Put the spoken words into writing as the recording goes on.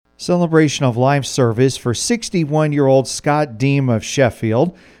Celebration of Life service for 61-year-old Scott Deem of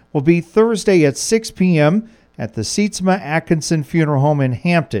Sheffield will be Thursday at 6 p.m. at the Sietsma Atkinson Funeral Home in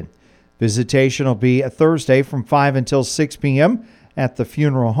Hampton. Visitation will be a Thursday from 5 until 6 p.m. at the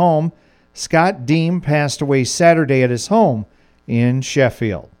funeral home. Scott Deem passed away Saturday at his home in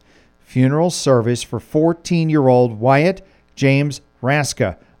Sheffield. Funeral service for 14-year-old Wyatt James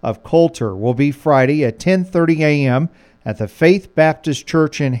Raska of Coulter will be Friday at 10:30 a.m. at the Faith Baptist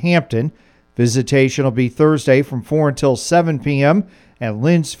Church in Hampton. Visitation will be Thursday from 4 until 7 p.m. at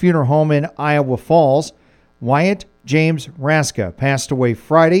Lynn's Funeral Home in Iowa Falls. Wyatt James Raska passed away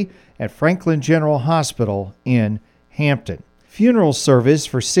Friday at Franklin General Hospital in Hampton. Funeral service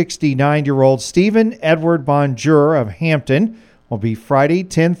for 69-year-old Stephen Edward Bonjour of Hampton will be Friday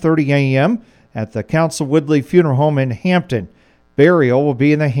 10:30 a.m. at the Council Woodley Funeral Home in Hampton. Burial will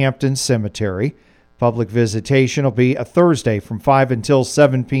be in the Hampton Cemetery. Public visitation will be a Thursday from 5 until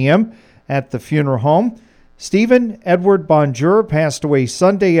 7 p.m. at the funeral home. Stephen Edward Bonjour passed away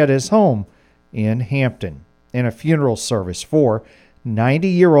Sunday at his home in Hampton. And a funeral service for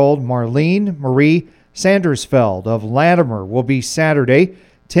 90-year-old Marlene Marie Sandersfeld of Latimer will be Saturday,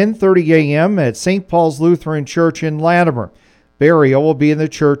 10:30 a.m. at St. Paul's Lutheran Church in Latimer. Burial will be in the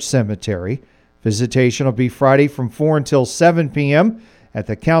church cemetery. Visitation will be Friday from 4 until 7 p.m. at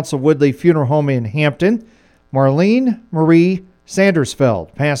the Council Woodley Funeral Home in Hampton. Marlene Marie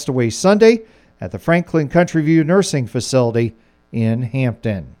Sandersfeld passed away Sunday at the Franklin Country View Nursing Facility in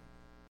Hampton.